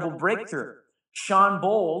incredible breakthrough. Sean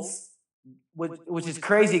Bowles, which is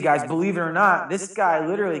crazy, guys, believe it or not, this guy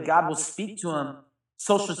literally, God will speak to him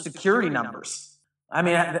Social Security numbers. I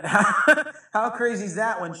mean, how crazy is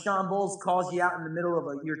that when Sean Bowles calls you out in the middle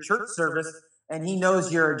of your church service and he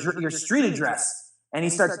knows your street address, and he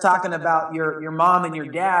starts talking about your mom and your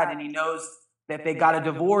dad, and he knows that they got a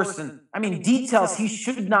divorce, and I mean details he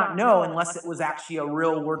should not know unless it was actually a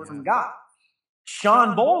real word from God.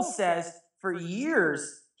 Sean Bowles says for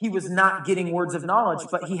years he was not getting words of knowledge,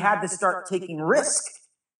 but he had to start taking risk.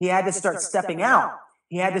 He had to start stepping out.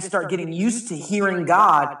 He had to start getting used to hearing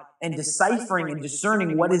God and deciphering and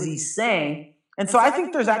discerning what is he saying. And so I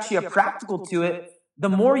think there's actually a practical to it. The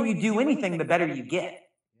more you do anything, the better you get.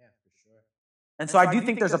 And so I do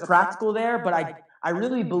think there's a practical there, but I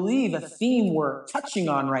really believe a theme we're touching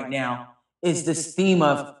on right now is this theme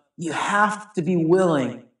of you have to be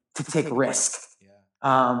willing to take risk.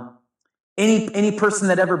 Any person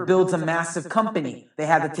that ever builds a massive company, they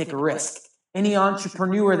had to take a risk. Any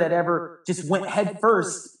entrepreneur that ever just went head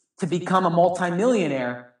first to become a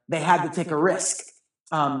multimillionaire, they had to take a risk.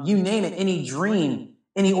 You name it, any dream,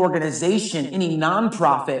 any organization, any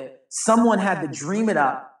nonprofit, someone had to dream it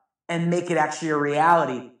up and make it actually a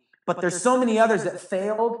reality. But there's so many others that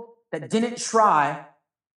failed, that didn't try,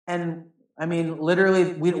 and I mean,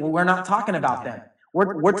 literally, we're not talking about them.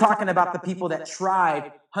 We're talking about the people that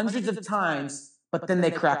tried hundreds of times, but then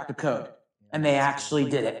they cracked the code, and they actually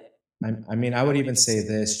did it. I mean, I would even say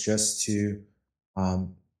this just to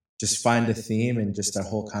just find a theme in just our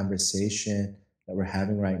whole conversation that we're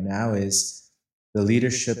having right now is the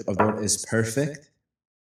leadership of the Lord is perfect,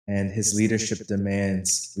 and his leadership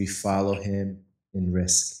demands we follow him in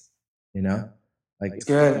risk, you know? Like if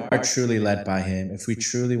we are truly led by him, if we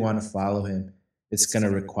truly want to follow him, it's going to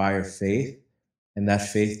require faith, and that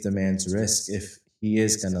faith demands risk if he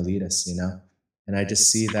is going to lead us, you know? And I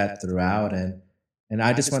just see that throughout, and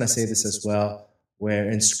I just want to say this as well, where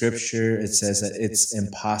in scripture it says that it's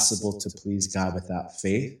impossible to please God without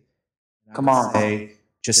faith. Come on. Say,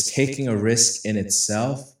 just taking a risk in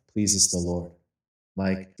itself pleases the Lord.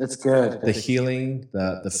 Like that's good. The healing,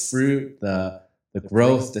 the fruit, the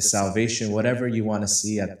growth, the salvation, whatever you want to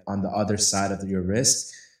see on the other side of your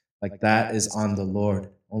risk, like that is on the Lord.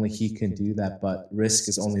 Only he can do that, but risk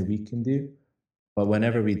is only we can do. But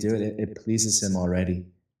whenever we do it, it pleases him already.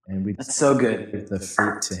 And we that's so good. Give the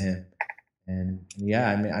fruit to him. And yeah,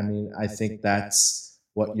 I mean, I think that's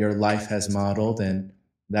what your life has modeled, and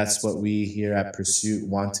that's what we here at Pursuit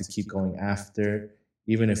want to keep going after.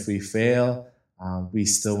 Even if we fail, we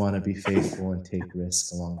still want to be faithful and take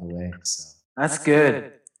risks along the way. So that's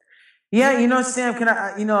good. Yeah, you know, Sam,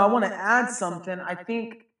 I want to add something. I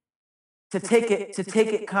think to take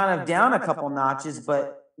it kind of down a couple notches,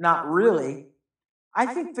 but not really. I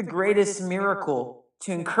think the greatest miracle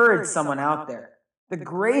to encourage someone out there, the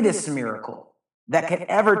greatest miracle that could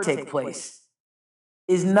ever take place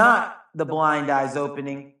is not the blind eyes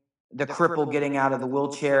opening, the cripple getting out of the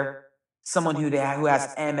wheelchair, someone who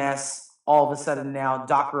has MS all of a sudden now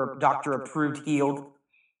doctor approved healed.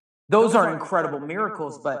 Those are incredible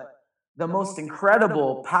miracles, but the most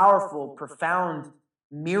incredible, powerful, profound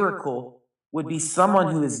miracle would be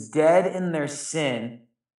someone who is dead in their sin,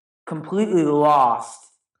 completely lost,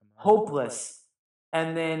 hopeless,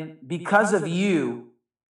 and then because of you,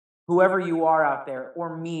 whoever you are out there,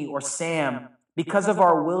 or me, or Sam, because of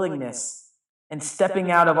our willingness and stepping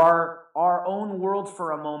out of our own world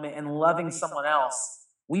for a moment and loving someone else,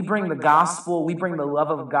 we bring the gospel, we bring the love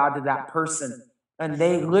of God to that person. And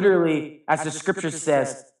they literally, as the scripture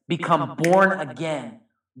says, become born again.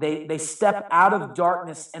 They step out of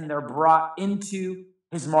darkness and they're brought into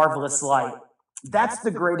his marvelous light. That's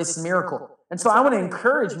the greatest miracle. And so I want to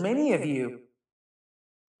encourage many of you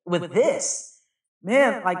with this,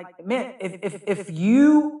 man, if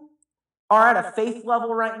you are at a faith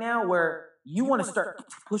level right now where you want to start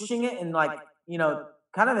pushing it and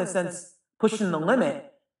kind of in a sense, pushing the limit.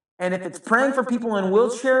 And if it's praying for people in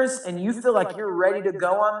wheelchairs and you feel like you're ready to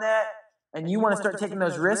go on that and you want to start taking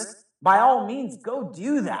those risks, by all means, go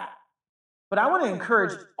do that. But I want to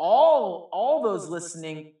encourage all those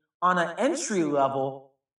listening on an entry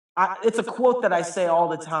level. It's a quote that I say all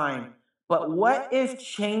the time. But what if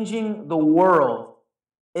changing the world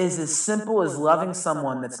is as simple as loving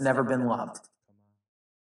someone that's never been loved?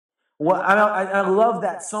 I love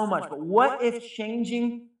that so much. But what if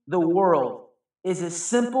changing the world is as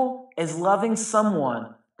simple as loving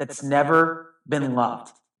someone that's never been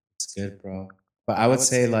loved? It's good, bro. But I would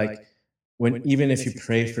say, even if you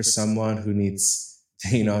pray for someone who needs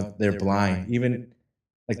they're blind. Even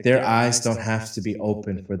like their eyes don't have to be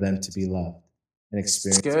open for them to be loved and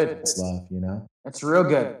experience God's love. That's real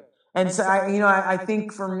good. And so I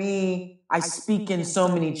think for me, I speak in so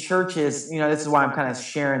many churches. This is why I'm kind of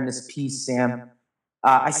sharing this piece, Sam.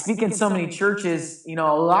 I speak in so many churches. A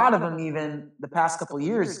lot of them, even the past couple of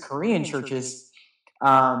years, Korean churches.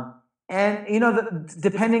 Depending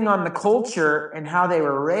on the culture and how they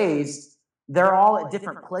were raised, they're all at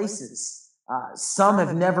different places. Some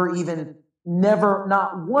have never,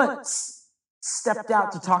 not once stepped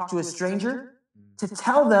out to talk to a stranger to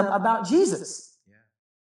tell them about Jesus.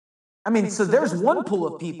 So there's one pool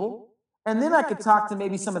of people, and then I could talk to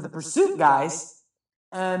maybe some of the Pursuit guys,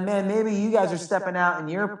 and man, maybe you guys are stepping out and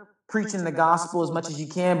you're preaching the gospel as much as you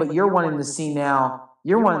can, but you're wanting to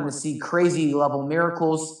see crazy level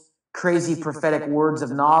miracles, crazy prophetic words of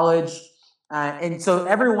knowledge, and so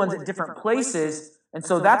everyone's at different places, and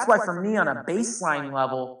so that's why for me on a baseline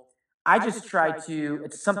level, I just try to,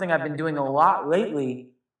 it's something I've been doing a lot lately,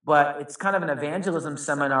 but it's kind of an evangelism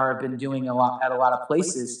seminar I've been doing a lot at a lot of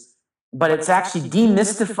places. But it's actually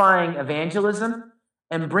demystifying evangelism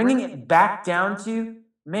and bringing it back down to,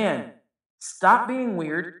 man, stop being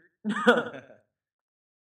weird.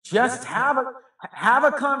 Just have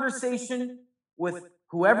a conversation with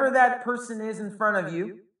whoever that person is in front of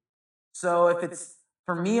you. So if it's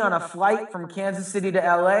for me on a flight from Kansas City to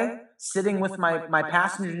LA, sitting with my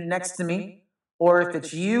passenger next to me, or if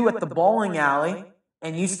it's you at the bowling alley,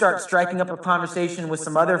 and you start striking up a conversation with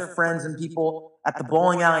some other friends and people at the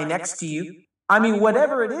bowling alley next to you.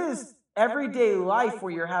 Whatever it is, everyday life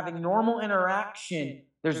where you're having normal interaction,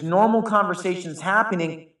 there's normal conversations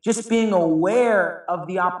happening, just being aware of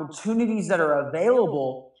the opportunities that are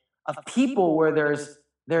available of people where there's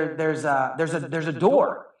a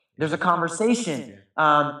door, there's a conversation.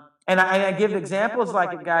 And I give examples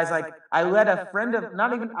like it, guys. Like I led a friend of,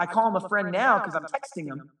 I call him a friend now because I'm texting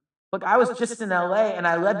him. Look, I was just in LA and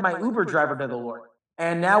I led my Uber driver to the Lord.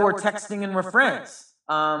 And now we're texting and we're friends.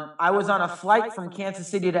 I was on a flight from Kansas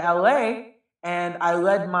City to LA and I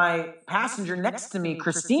led my passenger next to me,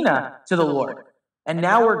 Christina, to the Lord. And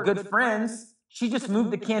now we're good friends. She just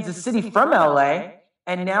moved to Kansas City from LA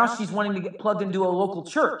and now she's wanting to get plugged into a local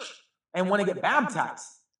church and want to get baptized.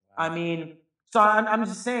 So I'm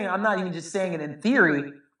just saying, I'm not even just saying it in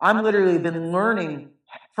theory. I'm literally been learning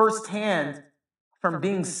firsthand from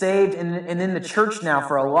being saved and in the church now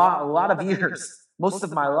for a lot of years, most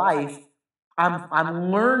of my life.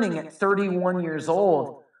 I'm learning at 31 years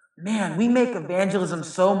old. Man, we make evangelism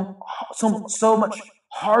so much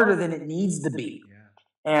harder than it needs to be,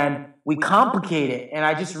 and we complicate it. And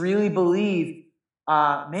I just really believe,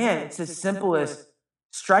 it's as simple as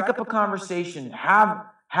strike up a conversation, have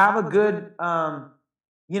a good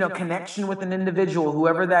connection with an individual,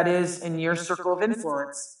 whoever that is in your circle of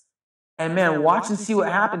influence. And man, watch and see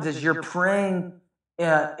what happens as you're praying.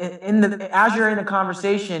 As you're in a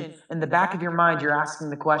conversation, in the back of your mind, you're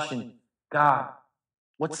asking the question, God,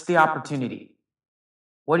 what's the opportunity?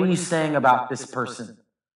 What are you saying about this person?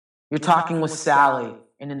 You're talking with Sally,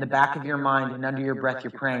 and in the back of your mind and under your breath,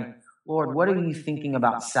 you're praying, Lord, what are you thinking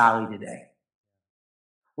about Sally today?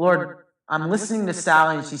 Lord, I'm listening to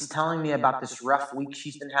Sally, and she's telling me about this rough week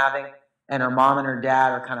she's been having, and her mom and her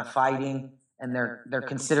dad are kind of fighting. And they're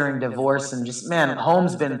considering divorce, and just, man,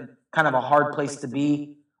 home's been kind of a hard place to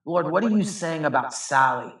be. Lord, what are you saying about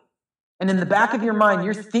Sally? And in the back of your mind,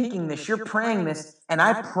 you're thinking this, you're praying this, and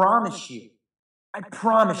I promise you,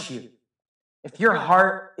 if your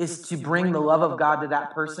heart is to bring the love of God to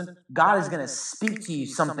that person, God is going to speak to you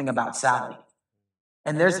something about Sally.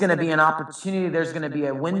 And there's going to be an opportunity, there's going to be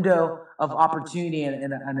a window of opportunity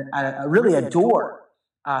and really a door,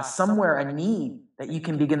 somewhere, a need that you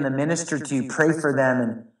can begin to minister to, pray for them,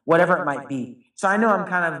 and whatever it might be. So I know I'm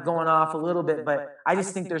kind of going off a little bit, but I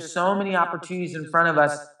just think there's so many opportunities in front of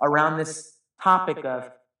us around this topic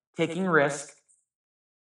of taking risk,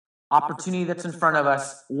 opportunity that's in front of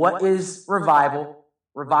us. What is revival?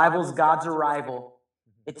 Revival is God's arrival.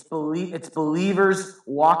 It's believers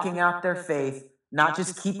walking out their faith, not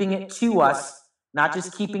just keeping it to us, not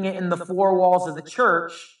just keeping it in the four walls of the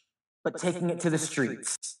church, but taking it to the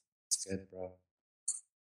streets. That's good, bro.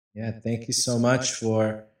 Yeah, thank you so much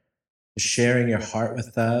for sharing your heart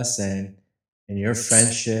with us and your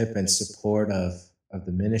friendship and support of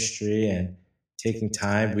the ministry and taking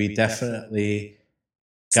time. We definitely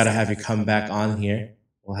got to have you come back on here.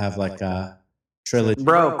 We'll have like a trilogy.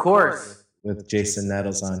 Bro, of course. With Jason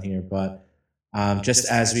Nettles on here. But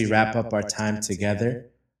just as we wrap up our time together,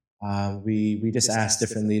 we just ask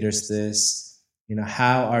different leaders this,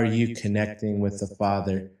 how are you connecting with the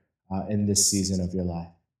Father in this season of your life?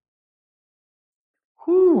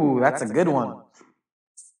 Ooh, that's a good one.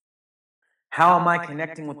 How am I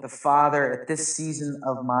connecting with the Father at this season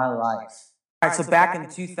of my life? All right, so back in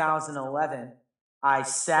 2011, I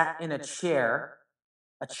sat in a chair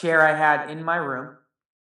I had in my room,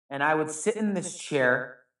 and I would sit in this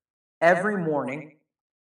chair every morning,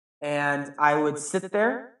 and I would sit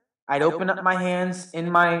there. I'd open up my hands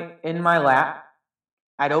in my lap.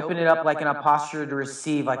 I'd open it up like in a posture to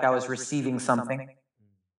receive, like I was receiving something.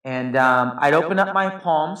 And I'd open up my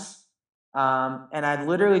palms, and I'd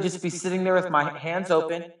literally just be sitting there with my hands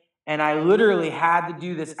open, and I literally had to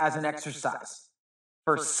do this as an exercise.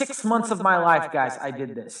 For 6 months of my life, guys, I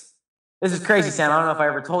did this. This is crazy, Sam. I don't know if I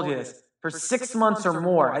ever told you this. For 6 months or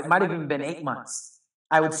more, it might have even been 8 months,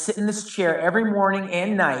 I would sit in this chair every morning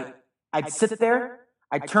and night. I'd sit there,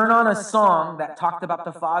 I'd turn on a song that talked about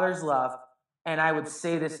the Father's love, and I would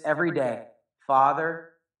say this every day: Father,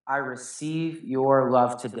 I receive your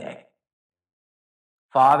love today.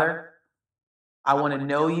 Father, I want to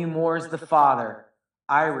know you more as the Father.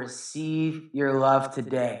 I receive your love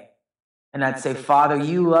today. And I'd say, Father,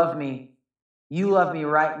 you love me. You love me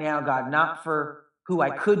right now, God, not for who I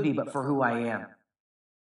could be, but for who I am.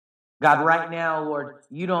 God, right now, Lord,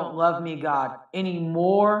 you don't love me, God, any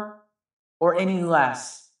more or any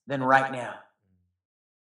less than right now.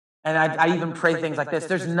 And I even pray things like this: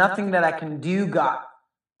 there's nothing that I can do, God,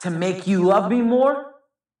 to make you love me more.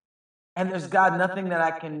 And there's, God, nothing that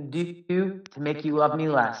I can do to make you love me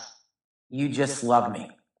less. You just love me.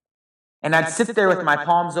 And I'd sit there with my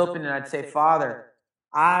palms open, and I'd say, Father,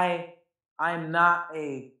 I am not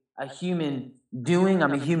a human doing.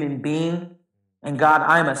 I'm a human being. And God,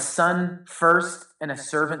 I'm a son first and a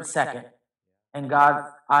servant second. And God,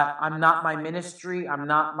 I'm not my ministry. I'm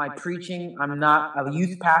not my preaching. I'm not a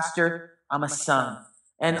youth pastor. I'm a son.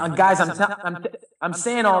 And guys, I'm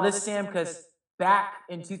saying all this, Sam, because back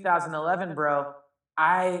in 2011, bro,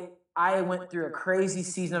 I went through a crazy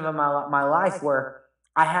season of my life where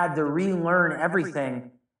I had to relearn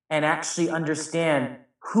everything and actually understand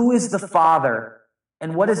who is the Father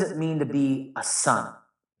and what does it mean to be a son.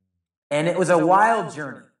 And it was a wild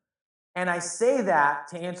journey. And I say that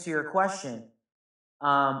to answer your question.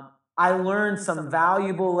 I learned some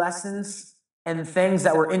valuable lessons and things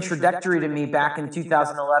that were introductory to me back in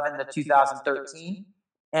 2011 to 2013.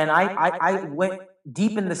 And I went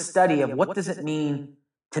deep in the study of what does it mean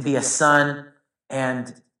to be a son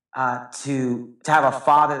and to have a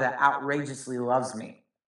Father that outrageously loves me.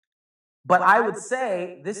 But I would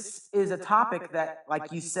say this is a topic that,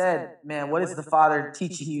 like you said, man, what is the Father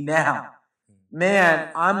teaching you now?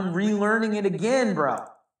 Man, I'm relearning it again, bro.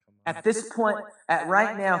 At this point, at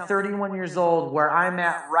right now, 31 years old, where I'm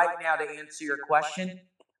at right now to answer your question,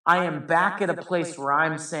 I am back at a place where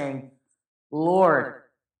I'm saying, Lord,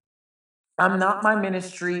 I'm not my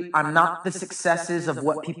ministry. I'm not the successes of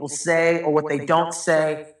what people say or what they don't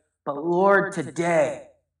say. But Lord, today,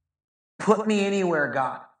 put me anywhere,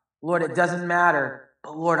 God. Lord, it doesn't matter.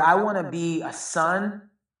 But Lord, I want to be a son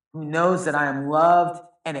who knows that I am loved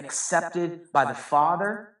and accepted by the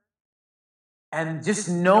Father. And just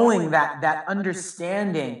knowing that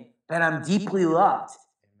understanding that I'm deeply loved,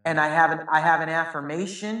 and I have an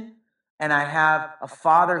affirmation, and I have a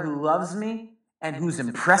Father who loves me and who's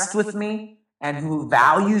impressed with me and who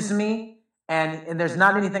values me, and there's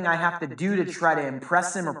not anything I have to do to try to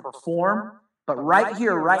impress him or perform, but right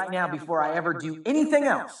here, right now, before I ever do anything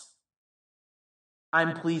else,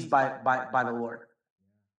 I'm pleased by the Lord.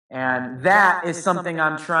 And that is something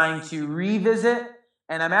I'm trying to revisit.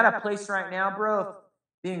 And I'm at a place right now, bro,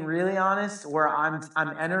 being really honest, where I'm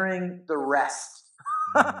entering the rest.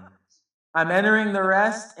 I'm entering the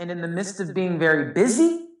rest, and in the midst of being very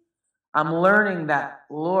busy, I'm learning that,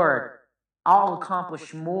 Lord, I'll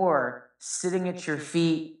accomplish more sitting at your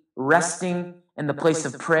feet, resting in the place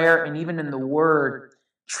of prayer, and even in the Word,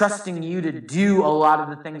 trusting you to do a lot of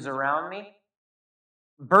the things around me,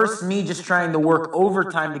 versus me just trying to work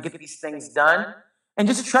overtime to get these things done. And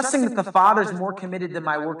just trusting that the Father's more committed to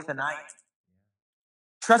my work than I am.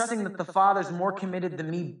 Trusting that the Father's more committed to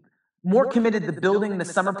me, more committed to building the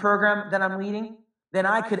summer program that I'm leading than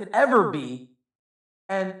I could ever be.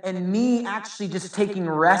 And me actually just taking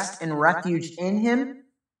rest and refuge in Him,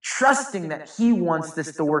 trusting that He wants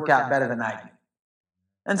this to work out better than I do.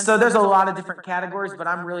 And so there's a lot of different categories, but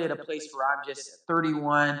I'm really at a place where I'm just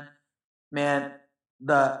 31. Man,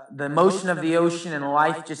 the motion of the ocean and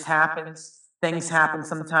life just happens. Things happen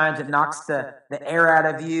sometimes. It knocks the air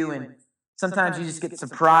out of you, and sometimes you just get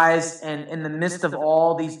surprised. And in the midst of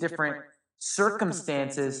all these different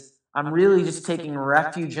circumstances, I'm really just taking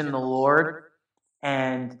refuge in the Lord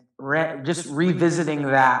and just revisiting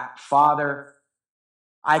that. Father,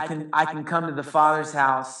 I can come to the Father's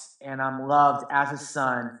house and I'm loved as a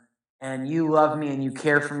son, and you love me and you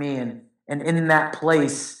care for me, and in that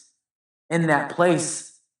place, man,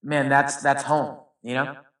 that's home, you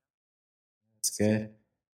know? That's good.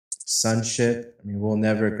 Sonship. I mean, we'll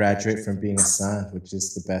never graduate from being a son, which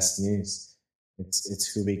is the best news.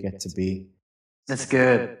 It's who we get to be. That's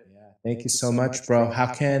good. Yeah. Thank you so much, bro.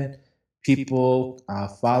 How can people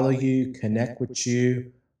follow you, connect with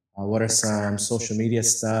you? What are some social media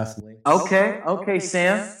stuff? Links? Okay,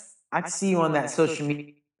 Sam. I see you on that social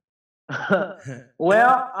media.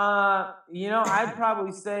 Well, I'd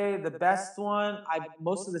probably say the best one.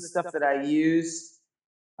 Most of the stuff that I use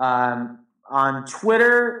on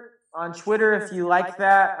Twitter. On Twitter, if you like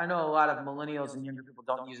that, I know a lot of millennials and younger people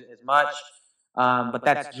don't use it as much, but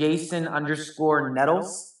that's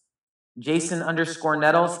Jason_Nettles. Jason_Nettles,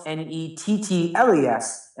 Nettles.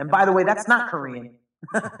 And by the way, that's not Korean.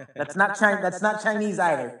 That's not Chinese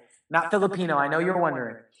either. Not Filipino. I know you're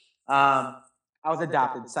wondering. I was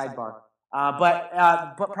adopted. Sidebar.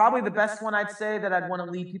 But probably the best one I'd say that I'd want to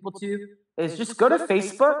lead people to is just go to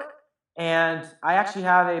Facebook. And I actually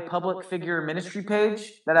have a public figure ministry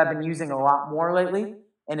page that I've been using a lot more lately.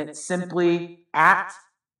 And it's simply at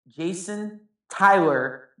Jason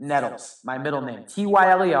Tyler Nettles, my middle name,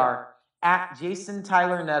 Tyler, at Jason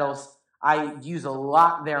Tyler Nettles. I use a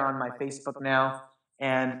lot there on my Facebook now.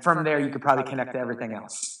 And from there, you could probably connect to everything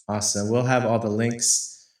else. Awesome. We'll have all the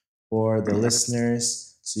links for the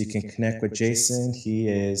listeners so you can connect with Jason. He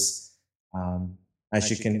is, as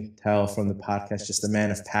you can tell from the podcast, just a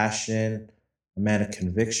man of passion, a man of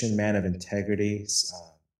conviction, man of integrity,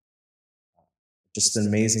 just an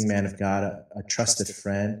amazing man of God, a trusted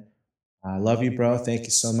friend. I love you, bro. Thank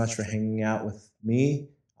you so much for hanging out with me.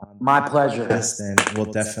 My pleasure. And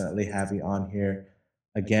we'll definitely have you on here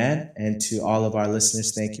again. And to all of our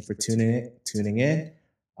listeners, thank you for tuning in.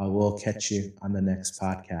 We'll catch you on the next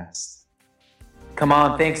podcast. Come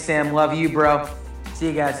on. Thanks, Sam. Love you, bro. See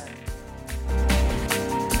you guys.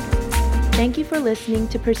 Thank you for listening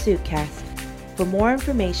to PursuitCast. For more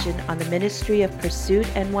information on the ministry of Pursuit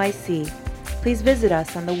NYC, please visit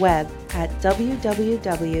us on the web at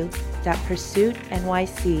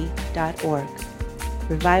www.pursuitnyc.org.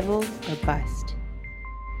 Revival or bust.